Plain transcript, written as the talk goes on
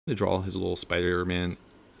To draw his little Spider-Man,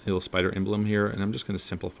 little spider emblem here, and I'm just going to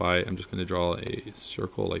simplify. I'm just going to draw a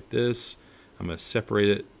circle like this. I'm going to separate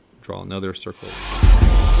it, draw another circle.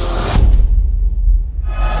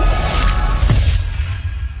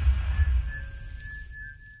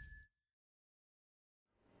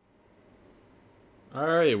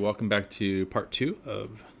 Alright, welcome back to part 2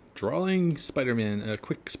 of drawing Spider-Man, a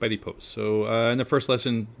quick Spidey pose. So in the first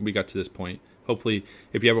lesson, we got to this point. Hopefully,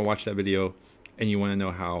 if you haven't watched that video and you want to know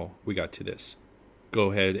how we got to this,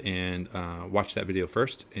 go ahead and watch that video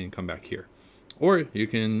first and come back here. Or you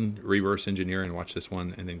can reverse engineer and watch this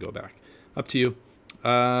one and then go back. Up to you.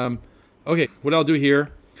 Okay, what I'll do here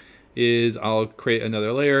is I'll create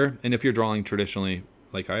another layer. And if you're drawing traditionally,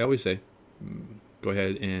 like I always say, go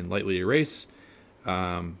ahead and lightly erase.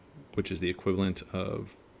 Which is the equivalent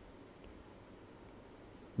of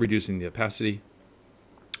reducing the opacity.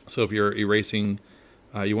 So if you're erasing,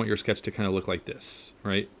 you want your sketch to kind of look like this,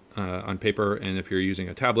 right, on paper. And if you're using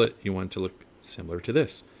a tablet, you want it to look similar to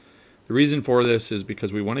this. The reason for this is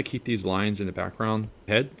because we want to keep these lines in the background.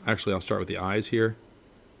 Head, actually, I'll start with the eyes here.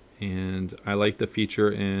 And I like the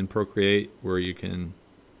feature in Procreate where you can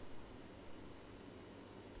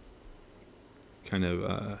kind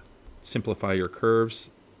of simplify your curves.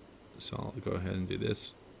 So I'll go ahead and do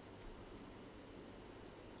this.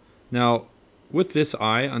 Now, with this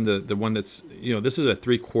eye on the one that's, this is a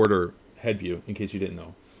 3/4 head view, in case you didn't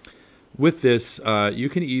know. With this, you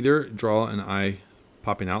can either draw an eye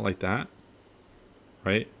popping out like that,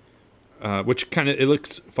 right? Which kind of, it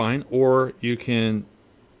looks fine, or you can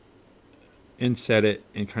inset it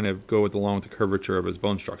and kind of go along with the curvature of his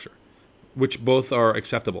bone structure, which both are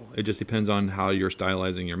acceptable. It just depends on how you're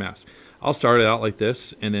stylizing your mask. I'll start it out like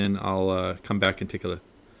this, and then I'll come back and take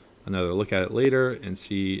another look at it later and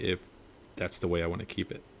see if that's the way I want to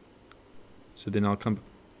keep it. So then I'll come,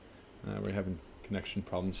 we're having connection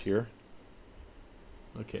problems here.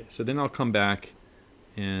 Okay, so then I'll come back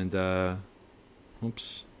and,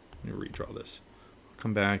 oops, let me redraw this. I'll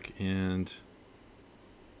come back and,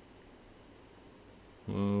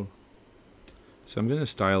 whoa. So I'm going to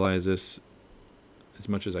stylize this as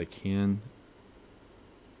much as I can.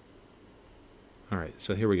 All right,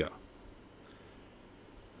 so here we go.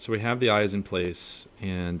 So we have the eyes in place,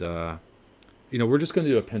 and we're just going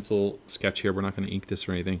to do a pencil sketch here. We're not going to ink this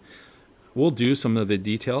or anything. We'll do some of the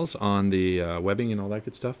details on the webbing and all that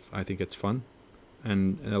good stuff. I think it's fun.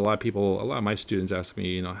 And a lot of my students ask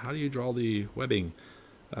me, how do you draw the webbing?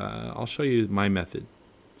 I'll show you my method.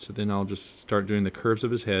 So then I'll just start doing the curves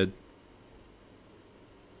of his head.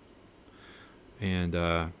 And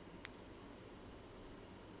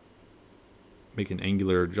make an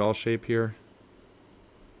angular jaw shape here,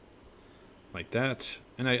 like that.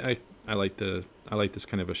 And I like this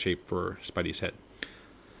kind of a shape for Spidey's head.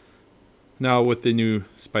 Now with the new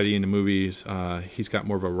Spidey in the movies, he's got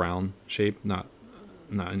more of a round shape, not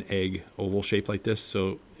an egg oval shape like this.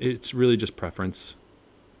 So it's really just preference.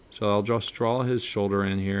 So I'll just draw his shoulder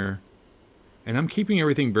in here, and I'm keeping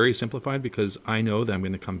everything very simplified because I know that I'm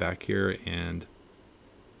going to come back here and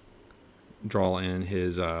draw in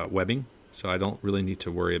his webbing, so I don't really need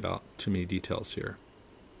to worry about too many details here.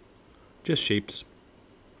 Just shapes.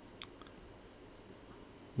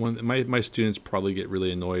 My students probably get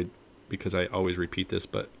really annoyed because I always repeat this,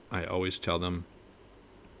 but I always tell them,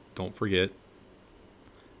 don't forget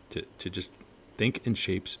to just think in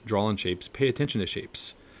shapes, draw in shapes, pay attention to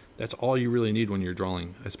shapes. That's all you really need when you're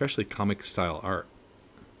drawing, especially comic style art.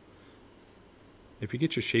 If you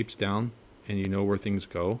get your shapes down and you know where things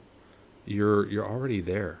go, you're already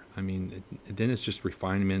there. I mean, then it's just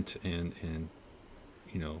refinement and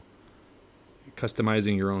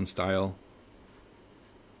customizing your own style.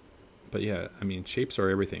 But yeah, I mean, shapes are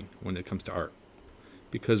everything when it comes to art,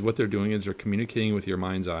 because what they're doing is they're communicating with your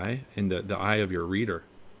mind's eye and the eye of your reader.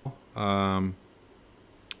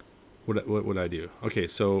 What would I do? Okay,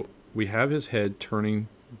 so we have his head turning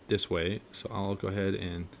this way, so I'll go ahead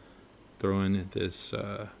and throw in this.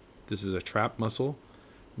 This is a trap muscle,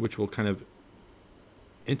 which will kind of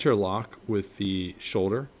interlock with the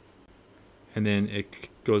shoulder, and then it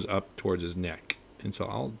goes up towards his neck. And so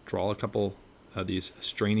I'll draw a couple of these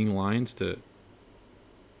straining lines to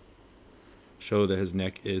show that his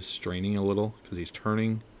neck is straining a little because he's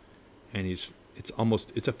turning, and it's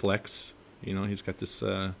a flex. He's got this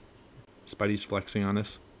Spidey's flexing on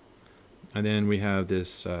us. And then we have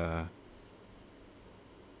this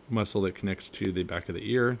muscle that connects to the back of the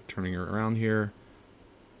ear, turning her around here.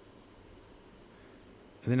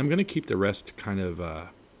 And then I'm going to keep the rest kind of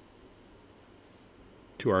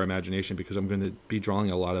to our imagination, because I'm going to be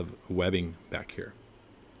drawing a lot of webbing back here.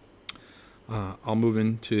 I'll move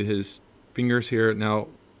into his fingers here. Now,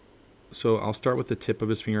 So I'll start with the tip of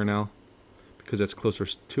his finger now, because that's closer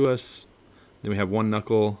to us. Then we have one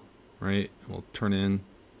knuckle, right? We'll turn in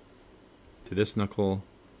to this knuckle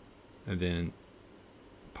and then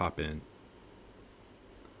pop in.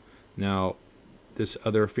 Now this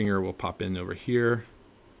other finger will pop in over here,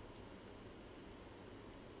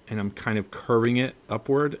 and I'm kind of curving it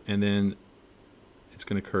upward, and then it's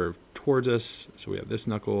going to curve towards us. So we have this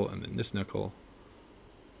knuckle and then this knuckle,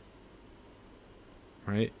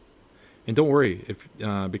 right? And don't worry if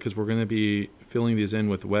because we're going to be filling these in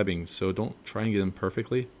with webbing, so don't try and get them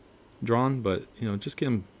perfectly drawn, but you know, just get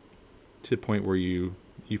them to the point where you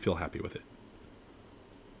feel happy with it.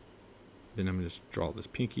 Then I'm going to just draw this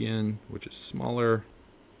pinky in, which is smaller,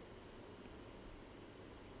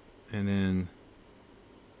 and then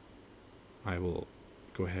I will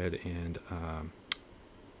go ahead and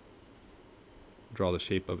draw the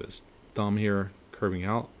shape of his thumb here, curving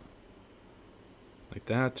out like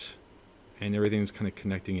that, and everything's kind of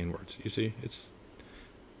connecting inwards. You see, it's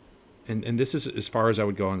and this is as far as I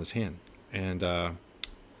would go on this hand. And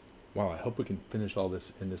wow, I hope we can finish all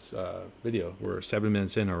this in this video. We're 7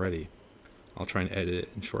 minutes in already. I'll try and edit it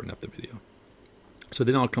and shorten up the video. So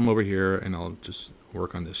then I'll come over here and I'll just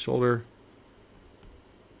work on this shoulder.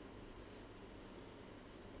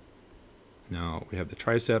 Now we have the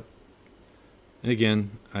tricep. And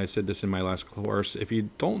again, I said this in my last course, if you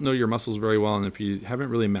don't know your muscles very well and if you haven't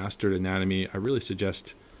really mastered anatomy, I really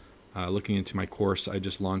suggest looking into my course I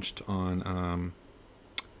just launched on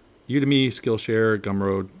Udemy, Skillshare,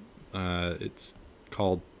 Gumroad. It's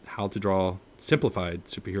called How to Draw Simplified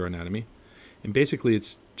Superhero Anatomy. And basically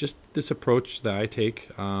it's just this approach that I take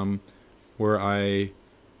where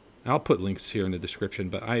I'll put links here in the description,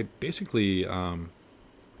 but I basically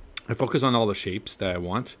I focus on all the shapes that I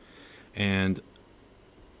want, and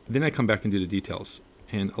then I come back and do the details.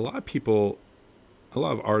 And a lot of people, a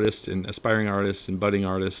lot of artists and aspiring artists and budding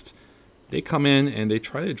artists, they come in and they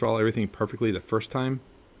try to draw everything perfectly the first time.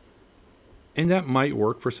 And that might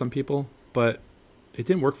work for some people, but it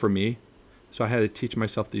didn't work for me. So I had to teach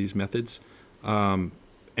myself these methods. And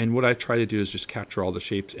what I try to do is just capture all the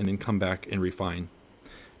shapes and then come back and refine.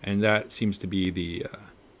 And that seems to be the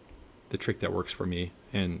trick that works for me.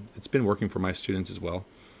 And it's been working for my students as well.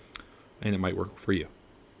 And it might work for you.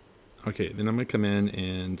 Okay, then I'm going to come in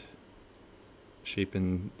and shape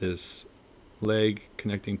in this leg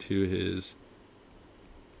connecting to his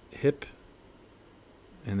hip.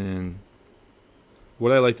 And then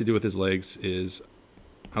what I like to do with his legs is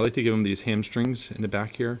I like to give him these hamstrings in the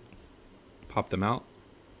back here. Pop them out.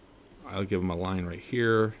 I'll give him a line right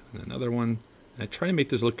here and another one. And I try to make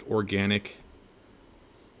this look organic.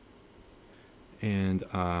 And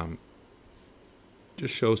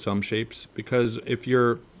just show some shapes, because if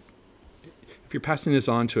you're passing this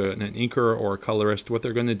on to an inker or a colorist, what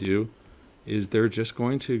they're going to do is they're just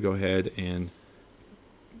going to go ahead and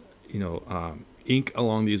ink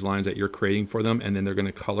along these lines that you're creating for them, and then they're going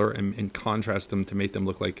to color and contrast them to make them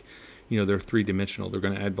look like they're three-dimensional. They're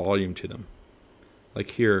going to add volume to them.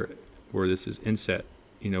 Like here where this is inset,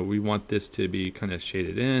 we want this to be kind of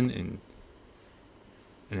shaded in,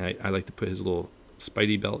 and I like to put his little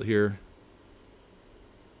Spidey belt here.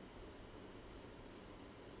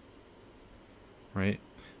 Right,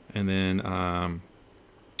 and then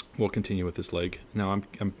we'll continue with this leg. Now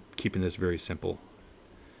I'm keeping this very simple.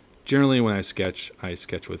 Generally, when I sketch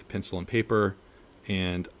with pencil and paper,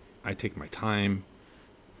 and I take my time.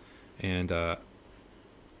 And I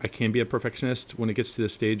can be a perfectionist when it gets to the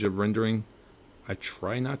stage of rendering. I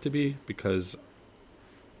try not to be, because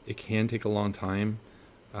it can take a long time,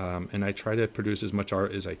 and I try to produce as much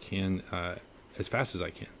art as I can, as fast as I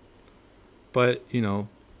can. But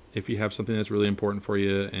if you have something that's really important for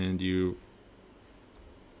you and you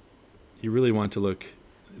really want to look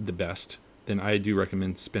the best, then I do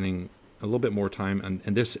recommend spending a little bit more time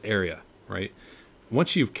in this area, right?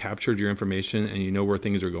 Once you've captured your information and you know where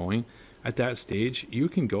things are going, at that stage, you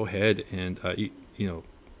can go ahead and,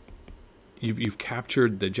 you've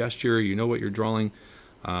captured the gesture, you know what you're drawing.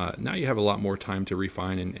 Now you have a lot more time to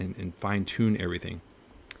refine and fine tune everything.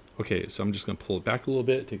 Okay, so I'm just gonna pull it back a little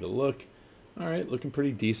bit, take a look. All right, looking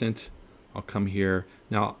pretty decent. I'll come here.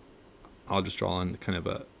 Now, I'll just draw on kind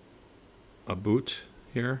of a boot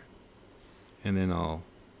here. And then I'll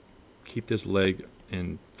keep this leg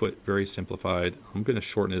and foot very simplified. I'm going to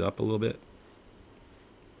shorten it up a little bit,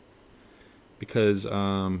 because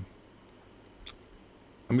I'm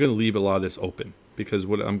going to leave a lot of this open, because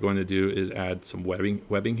what I'm going to do is add some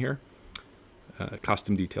webbing here,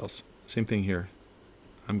 costume details. Same thing here.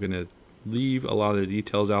 I'm going to leave a lot of the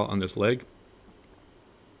details out on this leg.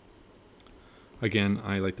 Again,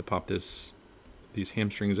 I like to pop these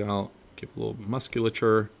hamstrings out give a little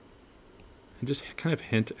musculature, and just kind of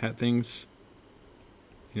hint at things.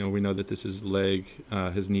 You know, we know that this is leg,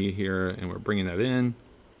 his knee here, and we're bringing that in.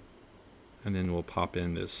 And then we'll pop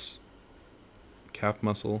in this calf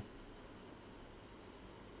muscle.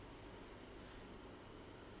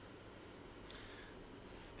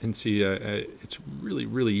 And see, it's really,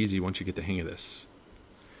 really easy once you get the hang of this.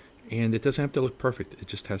 And it doesn't have to look perfect. It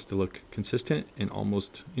just has to look consistent and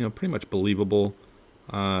almost, you know, pretty much believable.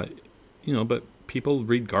 You know, but people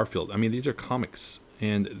read Garfield. I mean, these are comics,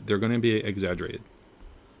 and they're going to be exaggerated.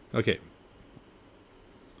 Okay.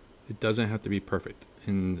 It doesn't have to be perfect.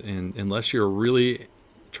 And unless you're really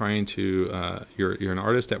trying to, you're an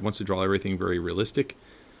artist that wants to draw everything very realistic,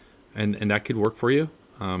 and that could work for you.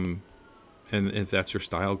 And if that's your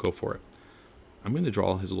style, go for it. I'm going to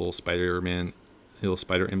draw his little Spider-Man, little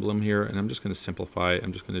spider emblem here, and I'm just going to simplify.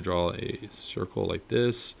 I'm just going to draw a circle like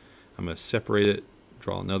this. I'm going to separate it,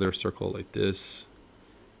 draw another circle like this,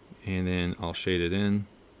 and then I'll shade it in.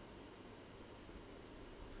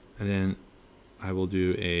 And then I will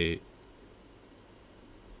do a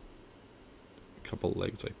couple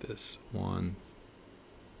legs like this. 1,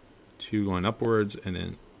 2 going upwards, and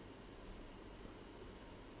then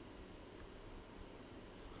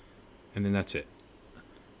that's it.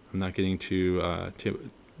 I'm not getting too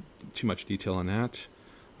much detail on that.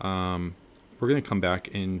 We're going to come back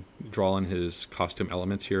and draw in his costume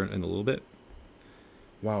elements here in a little bit.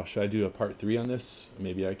 Wow, should I do a part 3 on this?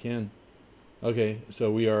 Maybe I can. Okay,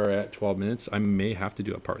 so we are at 12 minutes. I may have to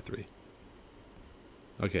do a part 3.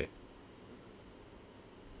 Okay.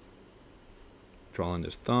 Draw in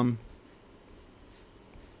this thumb.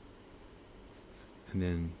 And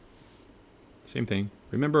then same thing.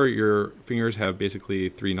 Remember, your fingers have basically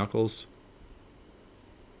 3 knuckles.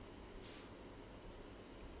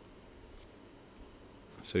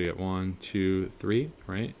 So you get 1, 2, 3,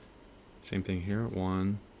 right? Same thing here.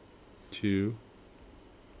 1, 2,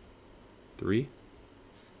 3.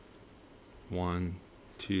 1,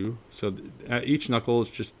 2. So each knuckle is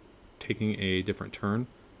just taking a different turn.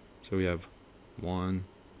 So we have 1,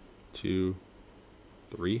 2,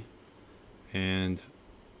 3, and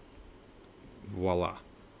voila.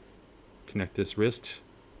 Connect this wrist,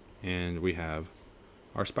 and we have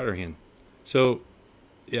our spider hand. So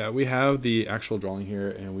yeah, we have the actual drawing here,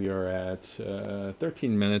 and we are at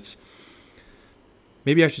 13 minutes.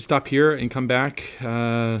 Maybe I should stop here and come back.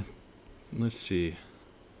 Let's see.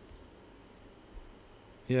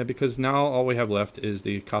 Yeah, because now all we have left is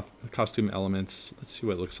the costume elements. Let's see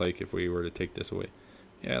what it looks like if we were to take this away.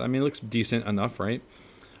 Yeah, I mean, it looks decent enough, right?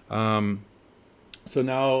 So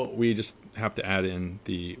now we just have to add in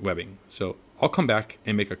the webbing. So I'll come back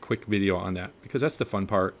and make a quick video on that, because that's the fun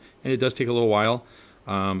part, and it does take a little while.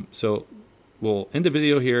 So we'll end the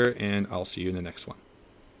video here, and I'll see you in the next one.